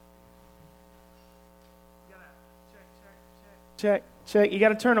check, check. You got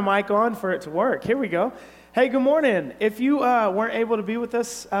to turn a mic on for it to work. Here we go. Hey, good morning. If you weren't able to be with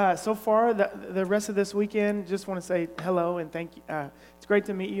us so far, the rest of this weekend, just want to say hello and thank you. It's great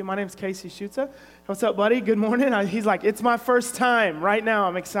to meet you. My name's Casey Schutza. What's up, buddy? Good morning. He's like, it's my first time right now.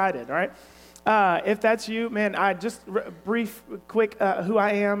 I'm excited, all right? If that's you, man, quick, who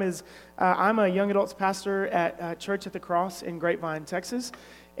I am is I'm a young adults pastor at Church at the Cross in Grapevine, Texas.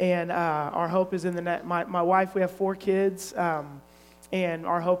 And our hope is in my wife, we have 4 kids, and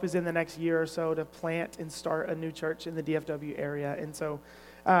our hope is in the next year or so to plant and start a new church in the DFW area. And so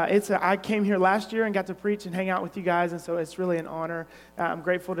I came here last year and got to preach and hang out with you guys, and so it's really an honor. I'm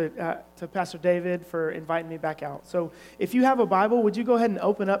grateful to Pastor David for inviting me back out. So if you have a Bible, would you go ahead and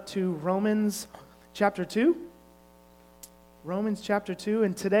open up to Romans chapter 2? Romans chapter 2,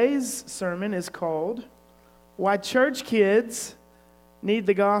 and today's sermon is called, Why Church Kids Need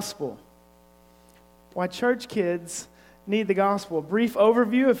the Gospel. Why church kids need the gospel. Brief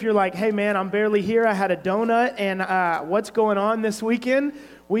overview. If you're like, hey man, I'm barely here. I had a donut and what's going on this weekend?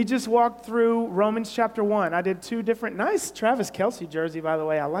 We just walked through Romans chapter 1. I did 2 different, nice Travis Kelce jersey, by the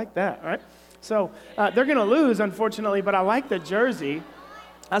way. I like that, all right? So they're going to lose, unfortunately, but I like the jersey.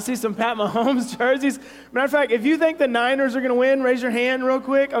 I see some Pat Mahomes jerseys. Matter of fact, if you think the Niners are going to win, raise your hand real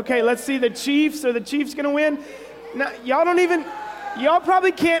quick. Okay, let's see the Chiefs. Are the Chiefs going to win? Now, y'all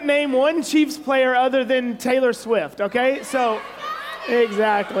probably can't name one Chiefs player other than Taylor Swift, okay? So,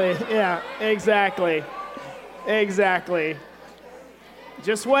 exactly.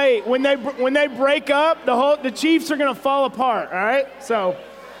 Just wait. When they break up, the Chiefs are going to fall apart, all right? So,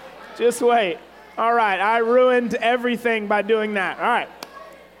 just wait. All right, I ruined everything by doing that. All right.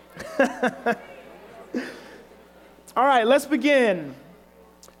 All right, let's begin.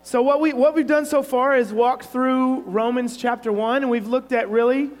 So what we've done so far is walk through Romans chapter 1, and we've looked at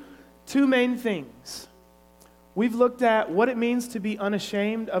really 2 main things. We've looked at what it means to be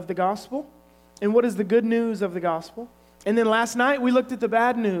unashamed of the gospel, and what is the good news of the gospel. And then last night we looked at the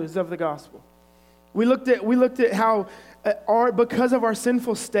bad news of the gospel. We looked at how because of our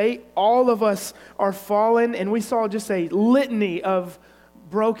sinful state, all of us are fallen, and we saw just a litany of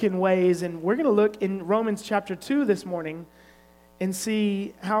broken ways. And we're going to look in Romans chapter 2 this morning and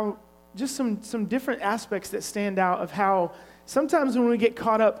see how just some different aspects that stand out of how sometimes when we get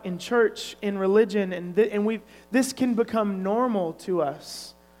caught up in church, in religion, and this can become normal to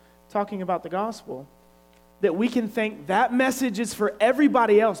us, talking about the gospel, that we can think that message is for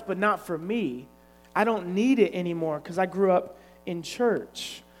everybody else, but not for me. I don't need it anymore because I grew up in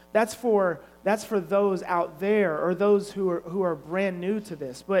church. That's for those out there or those who are brand new to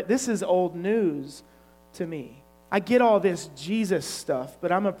this. But this is old news to me. I get all this Jesus stuff,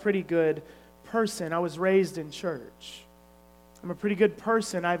 but I'm a pretty good person. I was raised in church. I'm a pretty good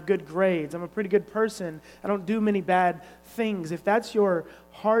person. I have good grades. I'm a pretty good person. I don't do many bad things. If that's your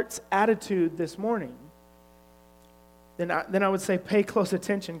heart's attitude this morning, then I would say pay close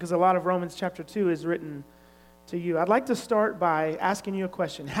attention, because a lot of Romans chapter 2 is written to you. I'd like to start by asking you a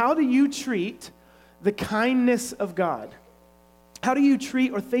question. How do you treat the kindness of God? How do you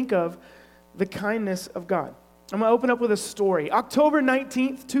treat or think of the kindness of God? I'm going to open up with a story. October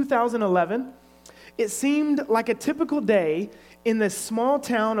 19th, 2011, it seemed like a typical day in the small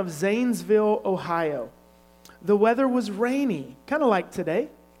town of Zanesville, Ohio. The weather was rainy, kind of like today.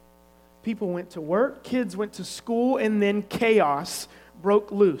 People went to work, kids went to school, and then chaos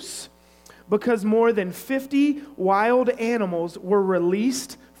broke loose because more than 50 wild animals were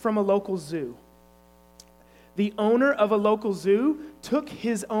released from a local zoo. The owner of a local zoo took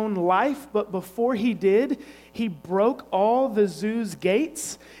his own life, but before he did, he broke all the zoo's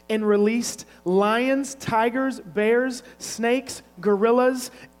gates and released lions, tigers, bears, snakes,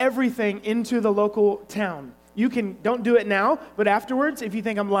 gorillas, everything into the local town. Don't do it now, but afterwards, if you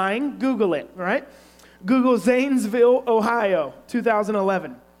think I'm lying, Google it, all right? Google Zanesville, Ohio,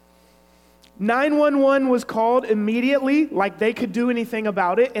 2011. 911 was called immediately, like they could do anything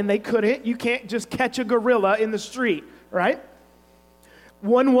about it, and they couldn't. You can't just catch a gorilla in the street, right?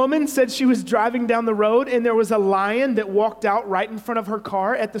 One woman said she was driving down the road, and there was a lion that walked out right in front of her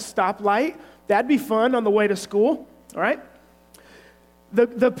car at the stoplight. That'd be fun on the way to school, all right?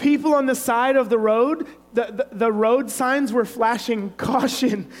 The people on the side of the road, the road signs were flashing,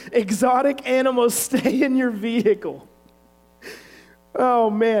 caution, exotic animals, stay in your vehicle. Oh,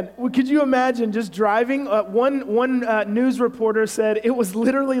 man. Well, could you imagine just driving? One news reporter said it was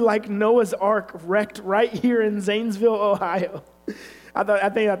literally like Noah's Ark wrecked right here in Zanesville, Ohio. I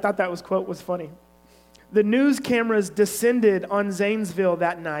thought that quote was funny. The news cameras descended on Zanesville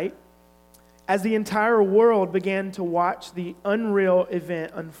that night as the entire world began to watch the unreal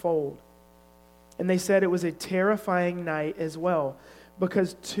event unfold. And they said it was a terrifying night as well,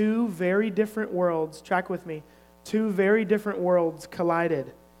 because two very different worlds, track with me, two very different worlds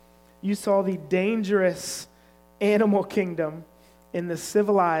collided. You saw the dangerous animal kingdom in the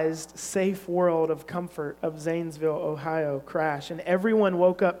civilized, safe world of comfort of Zanesville, Ohio, crash. And everyone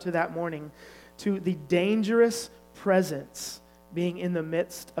woke up to that morning to the dangerous presence being in the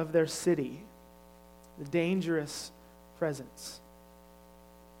midst of their city. The dangerous presence.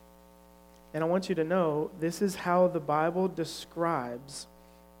 And I want you to know, this is how the Bible describes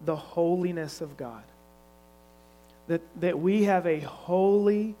the holiness of God. That we have a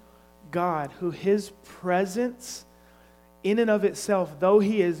holy God who His presence in and of itself, though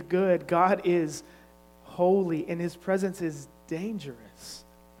He is good, God is holy and His presence is dangerous.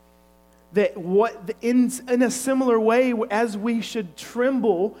 That in a similar way as we should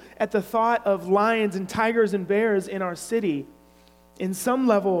tremble at the thought of lions and tigers and bears in our city, in some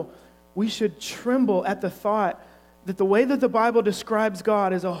level we should tremble at the thought that the way that the Bible describes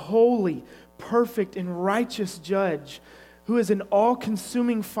God as a holy, perfect, and righteous judge who is an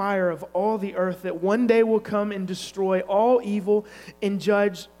all-consuming fire of all the earth that one day will come and destroy all evil and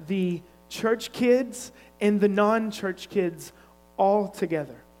judge the church kids and the non-church kids all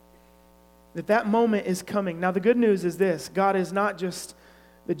together. That moment is coming. Now the good news is this: God is not just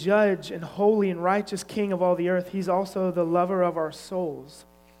the judge and holy and righteous king of all the earth. He's also the lover of our souls.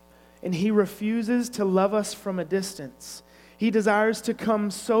 And He refuses to love us from a distance. He desires to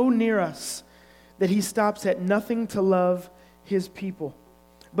come so near us that He stops at nothing to love His people.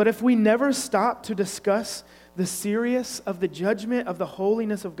 But if we never stop to discuss the seriousness of the judgment of the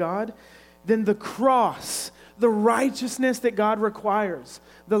holiness of God, then the cross, the righteousness that God requires,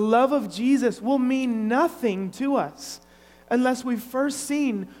 the love of Jesus will mean nothing to us unless we've first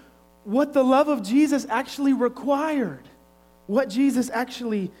seen what the love of Jesus actually required, what Jesus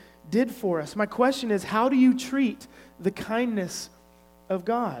actually did for us. My question is, how do you treat the kindness of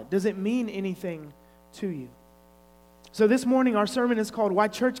God? Does it mean anything to you? So this morning our sermon is called Why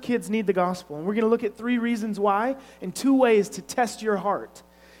Church Kids Need the Gospel. And we're going to look at 3 reasons why and 2 ways to test your heart.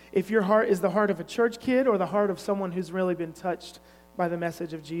 If your heart is the heart of a church kid or the heart of someone who's really been touched by the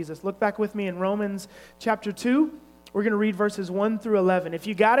message of Jesus. Look back with me in Romans chapter 2. We're going to read verses 1 through 11. If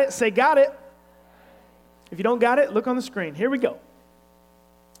you got it, say got it. If you don't got it, look on the screen. Here we go.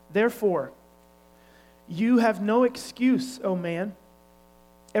 Therefore, you have no excuse, O man,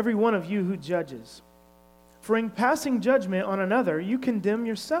 every one of you who judges. For in passing judgment on another, you condemn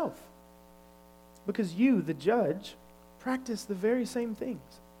yourself, because you, the judge, practice the very same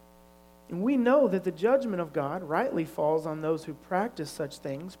things. And we know that the judgment of God rightly falls on those who practice such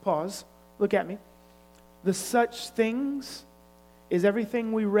things. Pause. Look at me. The such things is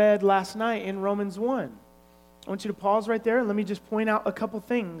everything we read last night in Romans 1. I want you to pause right there and let me just point out a couple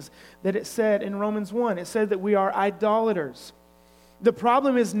things that it said in Romans 1. It said that we are idolaters. The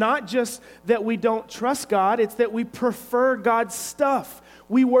problem is not just that we don't trust God, it's that we prefer God's stuff.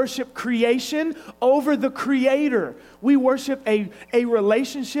 We worship creation over the Creator. We worship a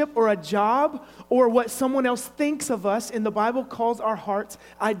relationship or a job or what someone else thinks of us, and the Bible calls our hearts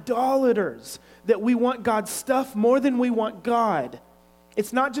idolaters, that we want God's stuff more than we want God.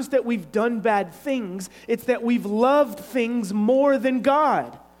 It's not just that we've done bad things, it's that we've loved things more than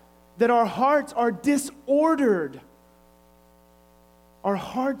God, that our hearts are disordered. Our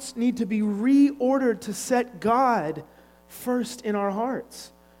hearts need to be reordered to set God first in our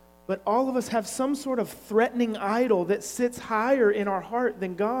hearts. But all of us have some sort of threatening idol that sits higher in our heart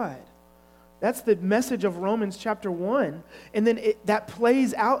than God. That's the message of Romans chapter 1. And then that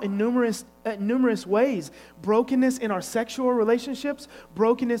plays out in numerous ways. Brokenness in our sexual relationships,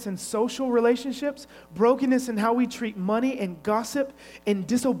 brokenness in social relationships, brokenness in how we treat money and gossip and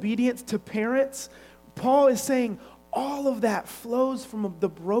disobedience to parents. Paul is saying all of that flows from the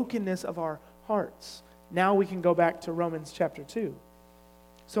brokenness of our hearts. Now we can go back to Romans chapter 2.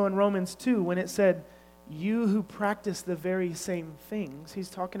 So in Romans 2, when it said, you who practice the very same things, he's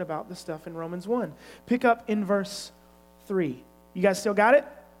talking about the stuff in Romans 1. Pick up in verse 3. You guys still got it?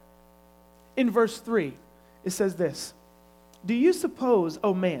 In verse 3, it says this: do you suppose,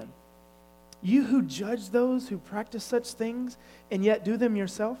 O man, you who judge those who practice such things and yet do them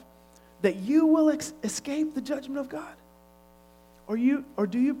yourself, that you will escape the judgment of God? Or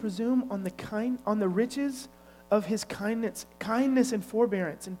do you presume on the riches of His kindness and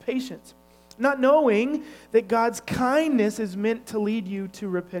forbearance and patience, not knowing that God's kindness is meant to lead you to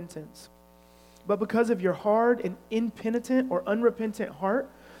repentance? But because of your hard and impenitent or unrepentant heart,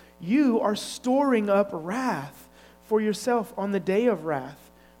 you are storing up wrath for yourself on the day of wrath,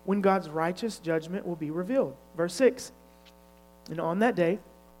 when God's righteous judgment will be revealed. Verse 6, and on that day,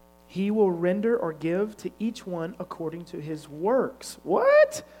 He will render or give to each one according to his works.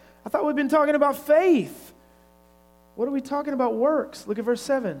 What? I thought we'd been talking about faith. What are we talking about works? Look at verse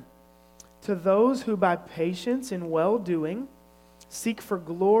 7. To those who by patience and well-doing seek for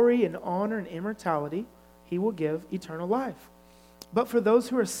glory and honor and immortality, he will give eternal life. But for those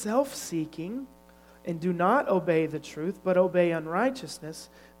who are self-seeking and do not obey the truth, but obey unrighteousness,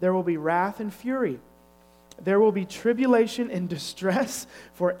 there will be wrath and fury. There will be tribulation and distress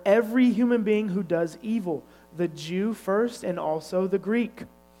for every human being who does evil, the Jew first and also the Greek.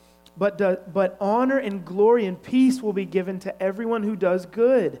 But honor and glory and peace will be given to everyone who does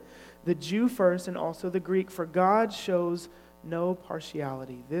good, the Jew first and also the Greek, for God shows no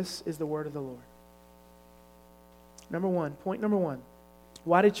partiality. This is the word of the Lord. Point number one.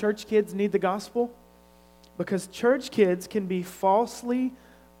 Why do church kids need the gospel? Because church kids can be falsely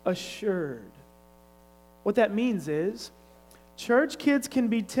assured. What that means is, church kids can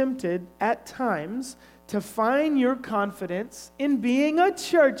be tempted at times to find your confidence in being a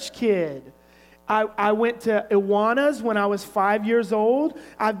church kid. I went to Awanas when I was 5 years old.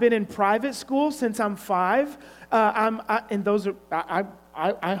 I've been in private school since I'm 5. I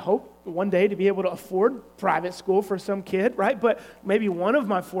hope one day to be able to afford private school for some kid, right? But maybe one of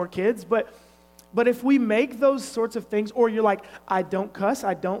my 4 kids. But if we make those sorts of things, or you're like, I don't cuss,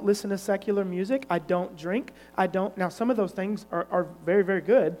 I don't listen to secular music, I don't drink, now some of those things are very, very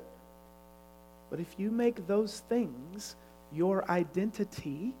good. But if you make those things your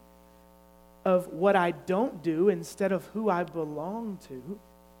identity of what I don't do instead of who I belong to,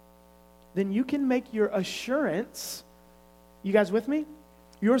 then you can make your assurance, you guys with me?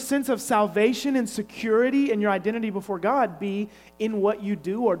 Your sense of salvation and security and your identity before God be in what you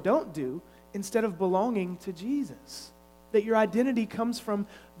do or don't do instead of belonging to Jesus. That your identity comes from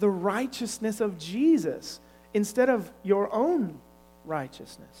the righteousness of Jesus instead of your own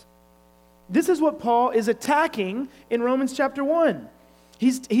righteousness. This is what Paul is attacking in Romans chapter 1.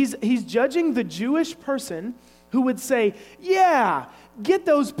 He's judging the Jewish person who would say, yeah, get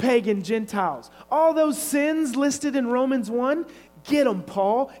those pagan Gentiles. All those sins listed in Romans 1, get them,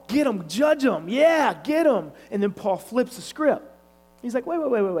 Paul. Get them, judge them. Yeah, get them. And then Paul flips the script. He's like, wait,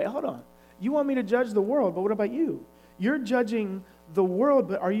 hold on. You want me to judge the world, but what about you? You're judging the world,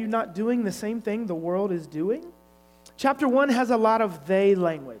 but are you not doing the same thing the world is doing? Chapter 1 has a lot of they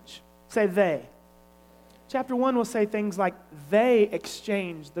language. Say they. Chapter 1 will say things like, they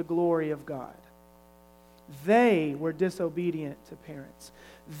exchanged the glory of God. They were disobedient to parents.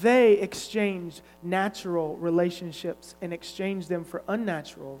 They exchanged natural relationships and exchanged them for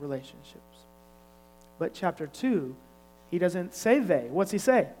unnatural relationships. But chapter 2, he doesn't say they. What's he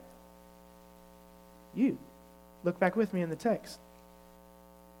say? You. Look back with me in the text.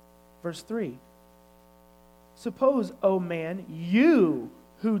 Verse 3. Suppose, O man, you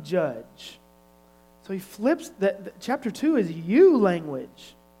who judge. So he flips, chapter 2 is you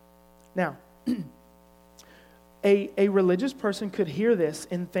language. Now, a religious person could hear this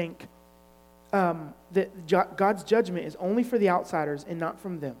and think that God's judgment is only for the outsiders and not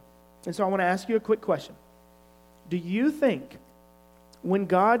from them. And so I want to ask you a quick question. Do you think when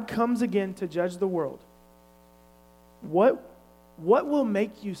God comes again to judge the world, what will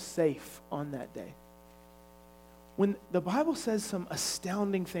make you safe on that day? When the Bible says some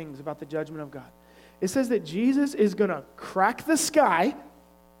astounding things about the judgment of God. It says that Jesus is going to crack the sky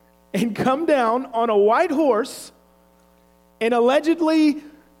and come down on a white horse and allegedly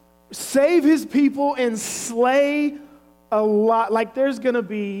save his people and slay a lot. Like there's going to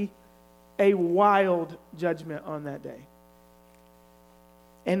be a wild judgment on that day.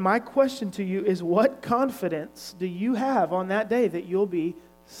 And my question to you is, what confidence do you have on that day that you'll be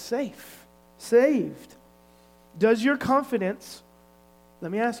safe, saved? Does your confidence,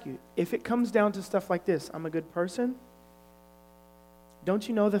 let me ask you, if it comes down to stuff like this, I'm a good person, don't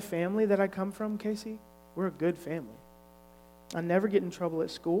you know the family that I come from, Casey? We're a good family. I never get in trouble at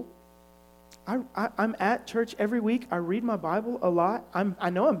school. I'm at church every week. I read my Bible a lot. I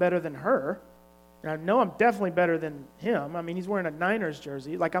know I'm better than her. I know I'm definitely better than him. I mean, he's wearing a Niners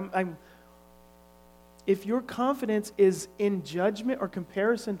jersey. Like if your confidence is in judgment or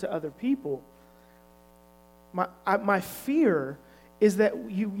comparison to other people, my fear is that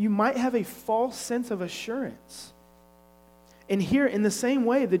you might have a false sense of assurance. And here, in the same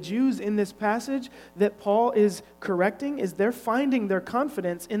way, the Jews in this passage that Paul is correcting is they're finding their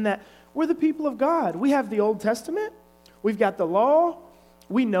confidence in that we're the people of God. We have the Old Testament. We've got the law.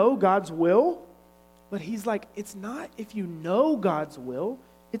 We know God's will. But he's like, it's not if you know God's will,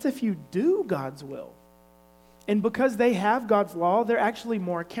 it's if you do God's will. And because they have God's law, they're actually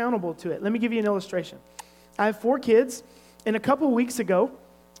more accountable to it. Let me give you an illustration. I have 4 kids, and a couple weeks ago,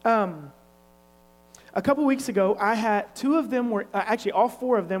 A couple weeks ago, I had two of them were, actually all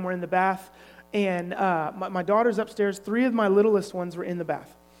four of them were in the bath, and my daughter's upstairs. Three of my littlest ones were in the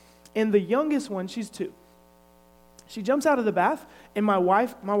bath. And the youngest one, she's 2. She jumps out of the bath, and my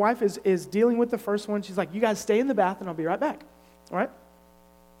wife is dealing with the first one. She's like, you guys stay in the bath, and I'll be right back, all right?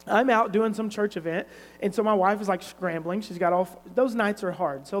 I'm out doing some church event, and so my wife is like scrambling. She's got those nights are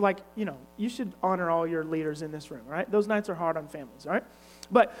hard. So like, you should honor all your leaders in this room, right? Those nights are hard on families, all right?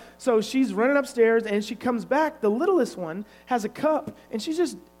 But so she's running upstairs, and she comes back. The littlest one has a cup, and she's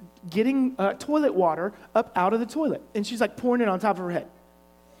just getting toilet water up out of the toilet, and she's like pouring it on top of her head.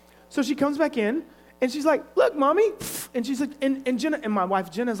 So she comes back in, and she's like, look, Mommy. And she's like, and Jenna, and my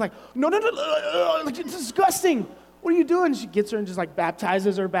wife Jenna's like, no, like, it's disgusting. What are you doing? She gets her and just like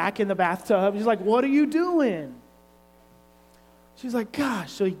baptizes her back in the bathtub. She's like, what are you doing? She's like,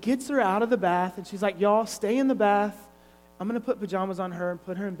 gosh. So he gets her out of the bath, and she's like, y'all stay in the bath. I'm going to put pajamas on her and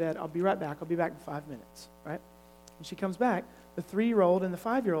put her in bed. I'll be right back. I'll be back in 5 minutes, right? When she comes back, the 3-year-old and the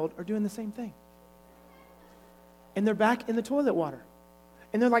 5-year-old are doing the same thing. And they're back in the toilet water.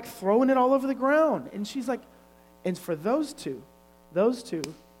 And they're like throwing it all over the ground. And she's like, and for those two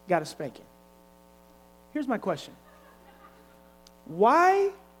got a spanking. Here's my question.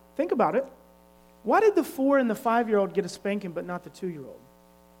 Why, think about it, why did the 4 and the 5-year-old get a spanking but not the 2-year-old?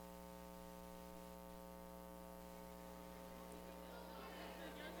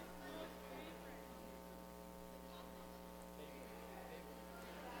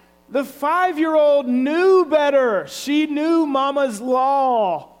 The 5-year-old knew better. She knew Mama's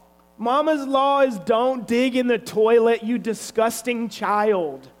law. Mama's law is don't dig in the toilet, you disgusting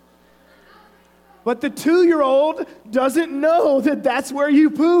child. But the 2-year-old doesn't know that that's where you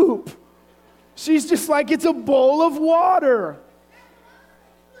poop. She's just like, it's a bowl of water.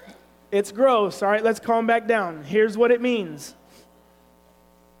 It's gross. All right, let's calm back down. Here's what it means.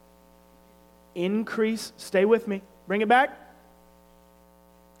 Increase, stay with me. Bring it back.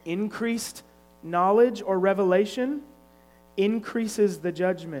 Increased knowledge or revelation increases the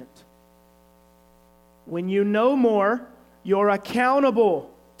judgment. When you know more, you're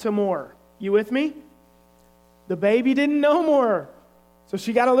accountable to more. You with me? The baby didn't know more, so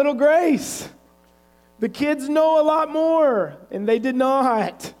she got a little grace. The kids know a lot more, and they did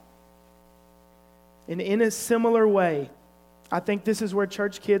not. And in a similar way, I think this is where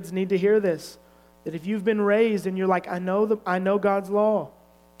church kids need to hear this, that if you've been raised and you're like, I know God's law,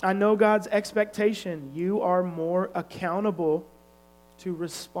 I know God's expectation, you are more accountable to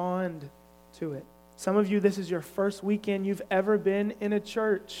respond to it. Some of you, this is your first weekend you've ever been in a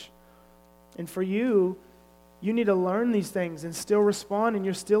church. And for you, you need to learn these things and still respond, and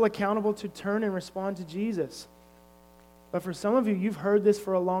you're still accountable to turn and respond to Jesus. But for some of you, you've heard this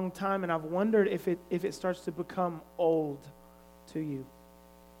for a long time, and I've wondered if it starts to become old to you.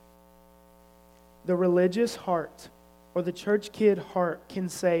 The religious heart or the church kid heart can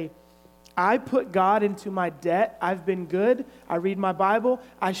say, I put God into my debt. I've been good. I read my Bible.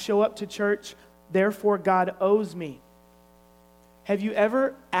 I show up to church. Therefore, God owes me. Have you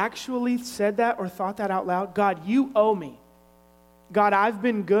ever actually said that or thought that out loud? God, you owe me. God, I've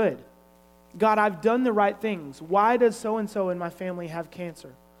been good. God, I've done the right things. Why does so-and-so in my family have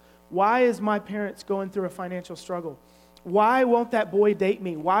cancer? Why is my parents going through a financial struggle? Why won't that boy date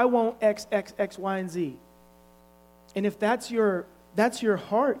me? Why won't X, Y, and Z? And if that's your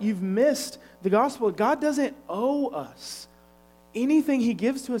heart, you've missed the gospel. God doesn't owe us. Anything he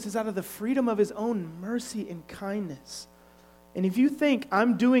gives to us is out of the freedom of his own mercy and kindness. And if you think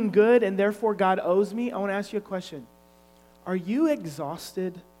I'm doing good and therefore God owes me, I want to ask you a question. Are you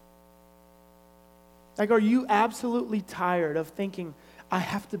exhausted? Like, are you absolutely tired of thinking, I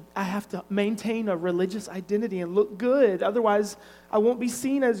have to maintain a religious identity and look good, otherwise I won't be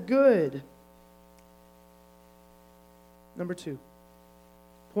seen as good?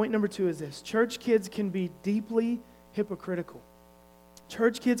 Point number two is this. Church kids can be deeply hypocritical.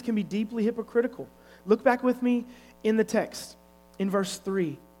 Church kids can be deeply hypocritical. Look back with me in the text, in verse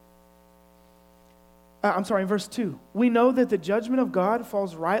 3. In verse 2. We know that the judgment of God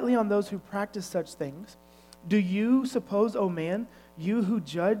falls rightly on those who practice such things. Do you suppose, O man, you who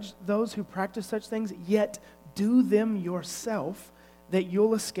judge those who practice such things, yet do them yourself, that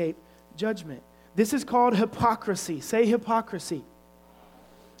you'll escape judgment? This is called hypocrisy. Say hypocrisy.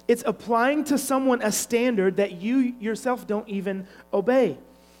 It's applying to someone a standard that you yourself don't even obey.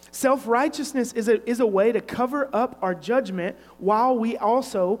 Self-righteousness is a way to cover up our judgment while we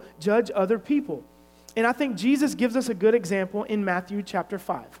also judge other people. And I think Jesus gives us a good example in Matthew chapter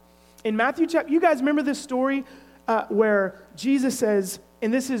 5. In Matthew chapter, you guys remember this story where Jesus says,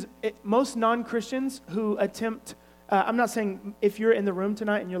 and this is most non-Christians who attempt I'm not saying if you're in the room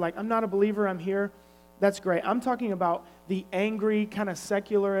tonight and you're like, I'm not a believer, I'm here, that's great. I'm talking about the angry kind of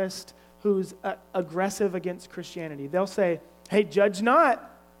secularist who's aggressive against Christianity. They'll say, hey, judge not.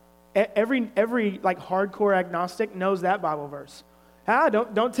 Every like hardcore agnostic knows that Bible verse.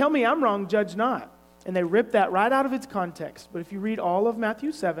 Don't tell me I'm wrong, judge not. And they rip that right out of its context. But if you read all of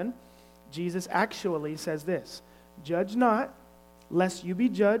Matthew 7, Jesus actually says this, judge not, lest you be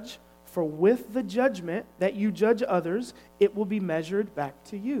judged, for with the judgment that you judge others, it will be measured back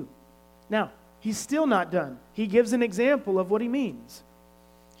to you. Now, he's still not done. He gives an example of what he means.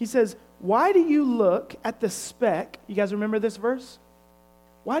 He says, why do you look at the speck? You guys remember this verse?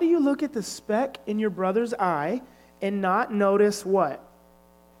 Why do you look at the speck in your brother's eye and not notice what?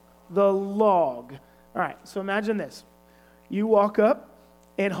 The log. All right, so imagine this. You walk up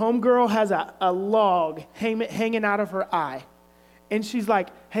and homegirl has a log hanging out of her eye. And she's like,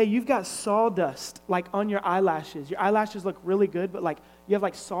 hey, you've got sawdust like on your eyelashes. Your eyelashes look really good, but like you have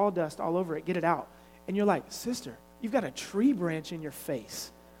like sawdust all over it. Get it out. And you're like, sister, you've got a tree branch in your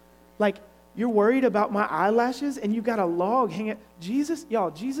face. Like, you're worried about my eyelashes and you've got a log hanging. Jesus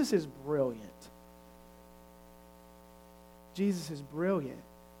is brilliant. Jesus is brilliant.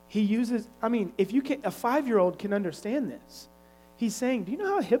 He uses, if you can, a 5-year-old can understand this. He's saying, do you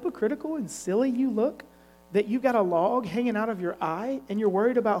know how hypocritical and silly you look? That you've got a log hanging out of your eye and you're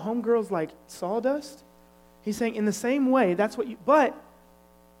worried about homegirls like sawdust? He's saying in the same way, that's what you, but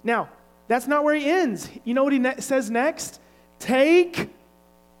now, that's not where he ends. You know what he says next? Take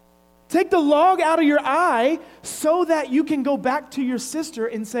the log out of your eye so that you can go back to your sister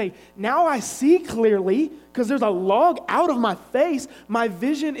and say, now I see clearly because there's a log out of my face. My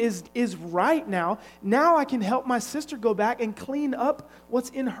vision is right now. Now I can help my sister go back and clean up what's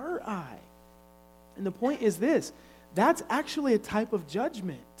in her eye. And the point is this, that's actually a type of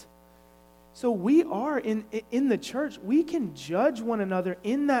judgment. So we are in the church, we can judge one another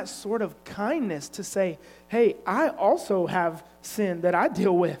in that sort of kindness to say, hey, I also have sin that I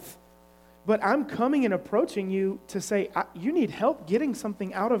deal with. But I'm coming and approaching you to say, you need help getting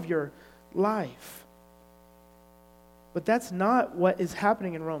something out of your life. But that's not what is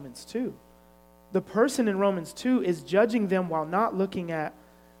happening in Romans 2. The person in Romans 2 is judging them while not looking at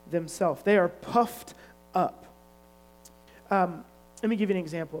themselves. They are puffed up. Let me give you an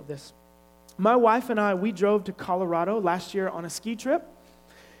example of this. My wife and I, we drove to Colorado last year on a ski trip.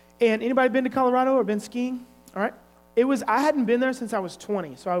 And anybody been to Colorado or been skiing? All right. I hadn't been there since I was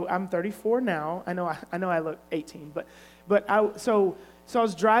 20. So I'm 34 now. I know I look 18, but I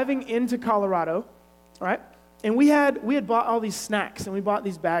was driving into Colorado, all right? And we had bought all these snacks and we bought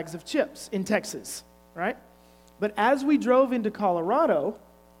these bags of chips in Texas, right? But as we drove into Colorado,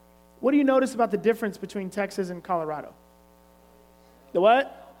 what do you notice about the difference between Texas and Colorado? The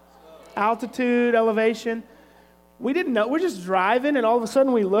what? Altitude, elevation. We didn't know. We're just driving, and all of a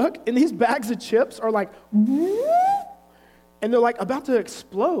sudden we look, and these bags of chips are like, and they're like about to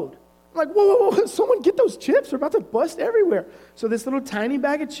explode. I'm like, whoa, someone get those chips. They're about to bust everywhere. So this little tiny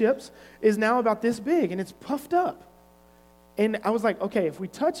bag of chips is now about this big, and it's puffed up. And I was like, okay, if we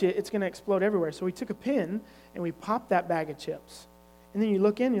touch it, it's going to explode everywhere. So we took a pin, and we popped that bag of chips. And then you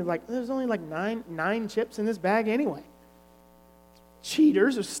look in, and you're like, there's only like nine chips in this bag anyway.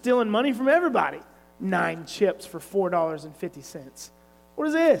 Cheaters are stealing money from everybody. 9 chips for $4.50. What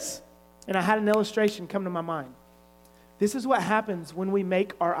is this? And I had an illustration come to my mind. This is what happens when we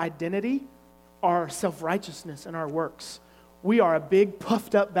make our identity our self-righteousness and our works. We are a big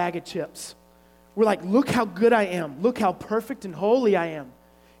puffed up bag of chips. We're like, look how good I am. Look how perfect and holy I am.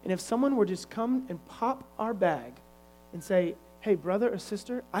 And if someone were just come and pop our bag and say, hey, brother or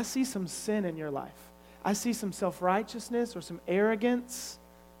sister, I see some sin in your life. I see some self-righteousness or some arrogance.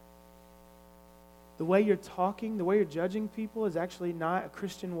 The way you're talking, the way you're judging people is actually not a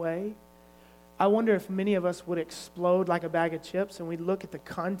Christian way. I wonder if many of us would explode like a bag of chips and we'd look at the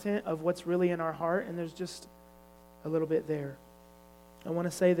content of what's really in our heart and there's just a little bit there. I want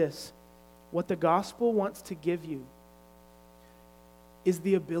to say this. What the gospel wants to give you is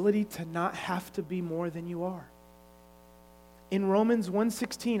the ability to not have to be more than you are. In Romans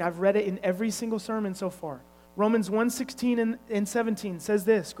 1:16, I've read it in every single sermon so far. Romans 1:16 and 17 says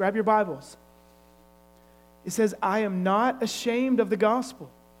this. Grab your Bibles. It says, I am not ashamed of the gospel,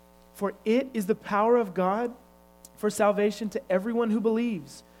 for it is the power of God for salvation to everyone who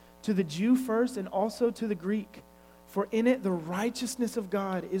believes, to the Jew first and also to the Greek. For in it the righteousness of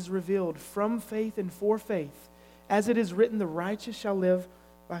God is revealed from faith and for faith. As it is written, the righteous shall live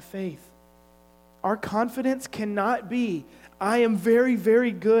by faith. Our confidence cannot be, I am very,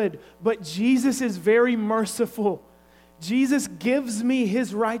 very good, but Jesus is very merciful. Jesus gives me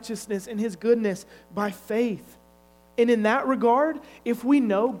his righteousness and his goodness by faith. And in that regard, if we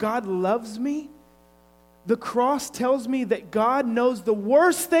know God loves me, the cross tells me that God knows the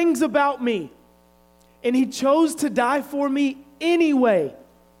worst things about me. And He chose to die for me anyway.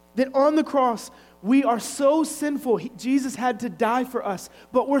 That on the cross, we are so sinful. Jesus had to die for us.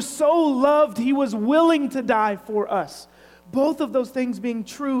 But we're so loved, He was willing to die for us. Both of those things being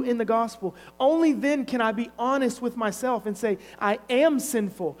true in the gospel. Only then can I be honest with myself and say, I am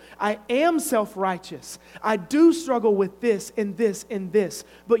sinful. I am self-righteous. I do struggle with this and this and this.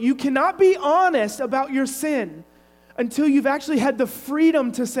 But you cannot be honest about your sin until you've actually had the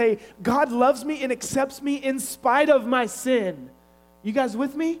freedom to say, God loves me and accepts me in spite of my sin. You guys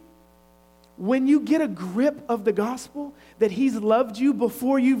with me? When you get a grip of the gospel, that He's loved you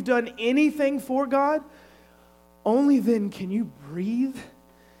before you've done anything for God, only then can you breathe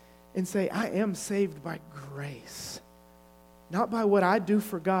and say, I am saved by grace. Not by what I do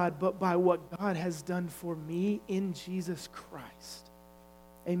for God, but by what God has done for me in Jesus Christ.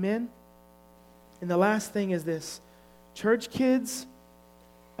 Amen? And the last thing is this. Church kids,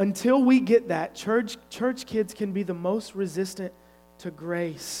 until we get that, church kids can be the most resistant to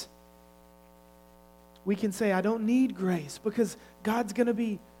grace. We can say, I don't need grace because God's going to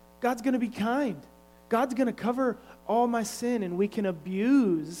be kind. God's going to cover all my sin, and we can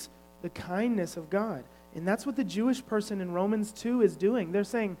abuse the kindness of God. And that's what the Jewish person in Romans 2 is doing. They're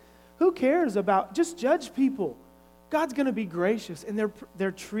saying, who cares about, just judge people. God's going to be gracious. And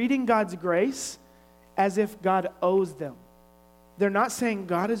they're treating God's grace as if God owes them. They're not saying,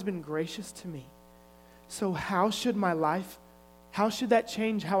 God has been gracious to me. So how should that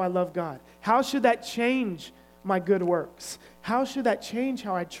change how I love God? How should that change my good works? How should that change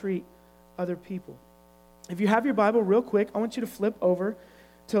how I treat other people? If you have your Bible real quick, I want you to flip over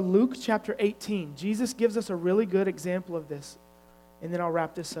to Luke chapter 18. Jesus gives us a really good example of this, and then I'll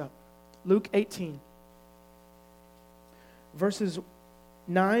wrap this up. Luke 18, verses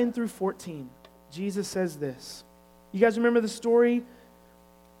 9 through 14. Jesus says this. You guys remember the story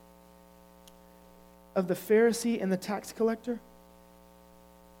of the Pharisee and the tax collector?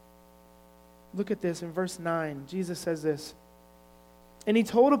 Look at this in verse 9. Jesus says this. And He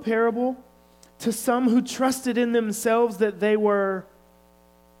told a parable to some who trusted in themselves that they were,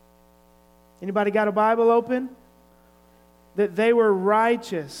 anybody got a Bible open? That they were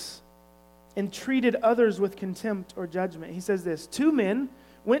righteous and treated others with contempt or judgment. He says this, 2 men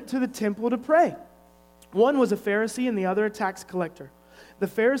went to the temple to pray. One was a Pharisee and the other a tax collector. The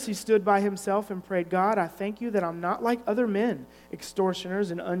Pharisee stood by himself and prayed, God, I thank you that I'm not like other men,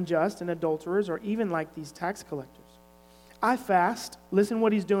 extortioners and unjust and adulterers, or even like these tax collectors. I fast. Listen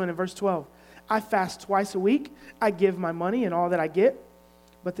what he's doing in verse 12. I fast twice a week. I give my money and all that I get.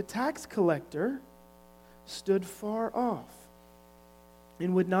 But the tax collector stood far off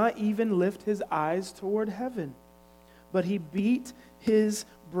and would not even lift his eyes toward heaven. But he beat his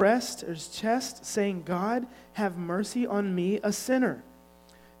breast or his chest, saying, God, have mercy on me, a sinner.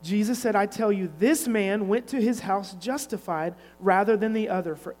 Jesus said, I tell you, this man went to his house justified rather than the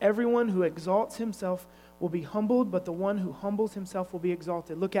other. For everyone who exalts himself will be humbled, but the one who humbles himself will be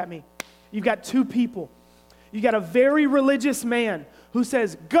exalted. Look at me. You've got 2 people. You got a very religious man who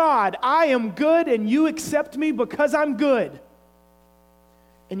says, God, I am good and you accept me because I'm good.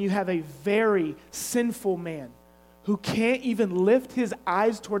 And you have a very sinful man who can't even lift his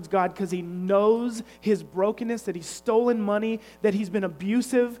eyes towards God because he knows his brokenness, that he's stolen money, that he's been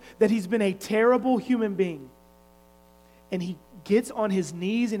abusive, that he's been a terrible human being. And he gets on his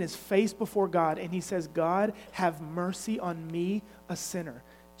knees and his face before God and he says, God, have mercy on me, a sinner.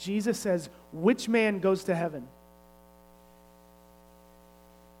 Jesus says, which man goes to heaven?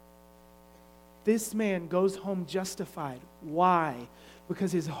 This man goes home justified. Why?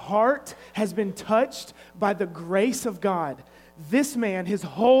 Because his heart has been touched by the grace of God. This man, his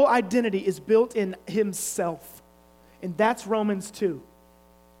whole identity is built in himself. And that's Romans 2.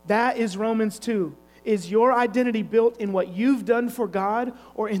 That is Romans 2. Is your identity built in what you've done for God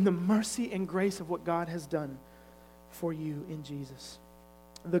or in the mercy and grace of what God has done for you in Jesus?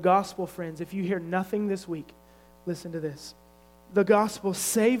 The gospel, friends, if you hear nothing this week, listen to this. The gospel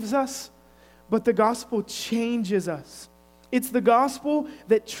saves us, but the gospel changes us. It's the gospel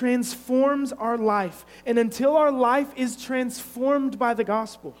that transforms our life. And until our life is transformed by the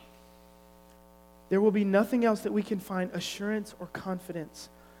gospel, there will be nothing else that we can find assurance or confidence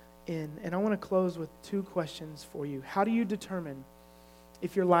in. And I want to close with 2 questions for you. How do you determine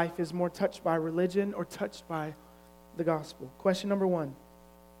if your life is more touched by religion or touched by the gospel? Question number 1.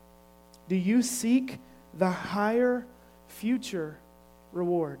 Do you seek the higher future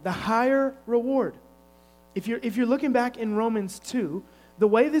reward? The higher reward. If you're looking back in Romans 2, the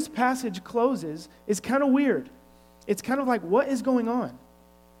way this passage closes is kind of weird. it's kind of like, what is going on?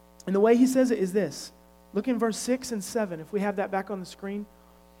 And the way he says it is this. Look in verse 6 and 7. If we have that back on the screen.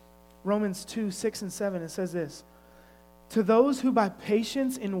 Romans 2, 6 and 7, it says this. To those who by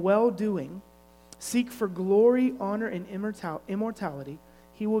patience in well-doing seek for glory, honor, and immortality,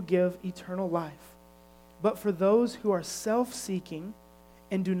 he will give eternal life. But for those who are self-seeking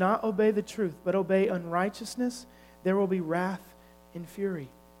and do not obey the truth, but obey unrighteousness, there will be wrath and fury.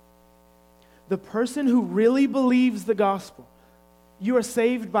 The person who really believes the gospel, you are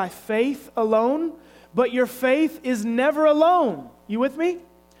saved by faith alone, but your faith is never alone. You with me?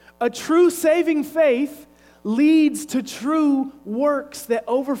 A true saving faith leads to true works that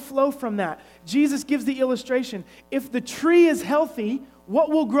overflow from that. Jesus gives the illustration. If the tree is healthy, what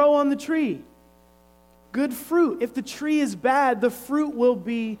will grow on the tree? Good fruit. If the tree is bad, the fruit will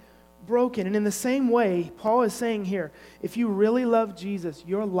be broken. And in the same way, Paul is saying here, if you really love Jesus,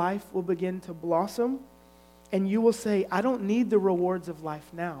 your life will begin to blossom, and you will say, I don't need the rewards of life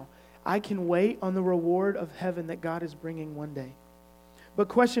now. I can wait on the reward of heaven that God is bringing one day. But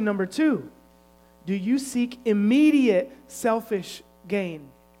question number 2, do you seek immediate selfish gain?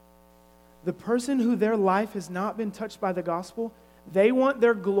 The person who their life has not been touched by the gospel, they want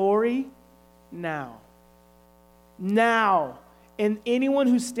their glory now. Now. And anyone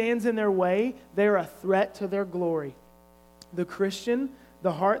who stands in their way, they're a threat to their glory. The Christian,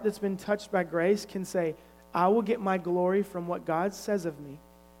 the heart that's been touched by grace, can say, I will get my glory from what God says of me.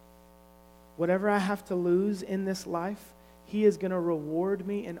 Whatever I have to lose in this life, He is going to reward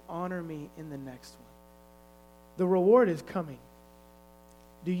me and honor me in the next one. The reward is coming.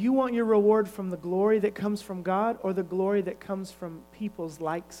 Do you want your reward from the glory that comes from God or the glory that comes from people's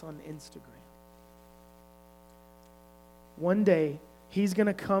likes on Instagram? One day, He's going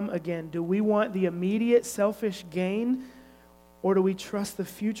to come again. Do we want the immediate selfish gain, or do we trust the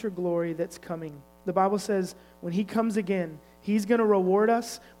future glory that's coming? The Bible says when He comes again, He's going to reward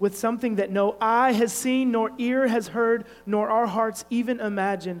us with something that no eye has seen, nor ear has heard, nor our hearts even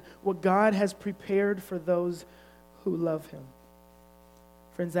imagine, what God has prepared for those who love Him.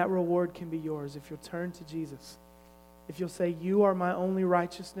 Friends, that reward can be yours if you'll turn to Jesus. If you'll say, you are my only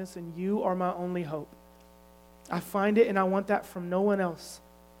righteousness and you are my only hope. I find it and I want that from no one else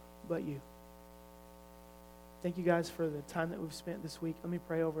but you. Thank you guys for the time that we've spent this week. Let me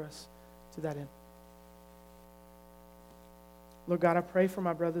pray over us to that end. Lord God, I pray for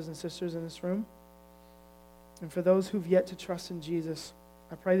my brothers and sisters in this room. And for those who've yet to trust in Jesus,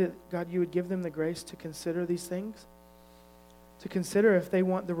 I pray that, God, you would give them the grace to consider these things. To consider if they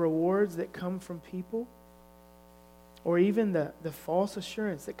want the rewards that come from people, or even the false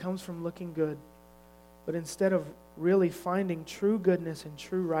assurance that comes from looking good. But instead of really finding true goodness and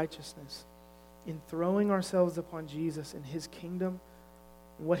true righteousness in throwing ourselves upon Jesus and His kingdom,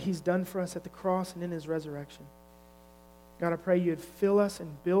 and what He's done for us at the cross and in His resurrection. God, I pray you'd fill us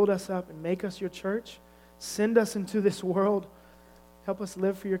and build us up and make us your church. Send us into this world. Help us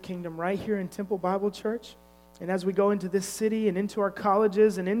live for your kingdom right here in Temple Bible Church. And as we go into this city and into our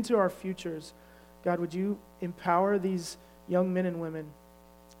colleges and into our futures, God, would you empower these young men and women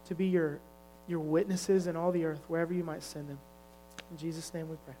to be your witnesses in all the earth, wherever you might send them. In Jesus' name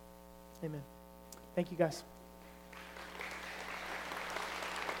we pray. Amen. Thank you, guys.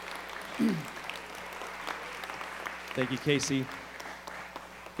 Thank you, Casey. You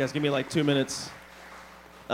guys, give me like 2 minutes.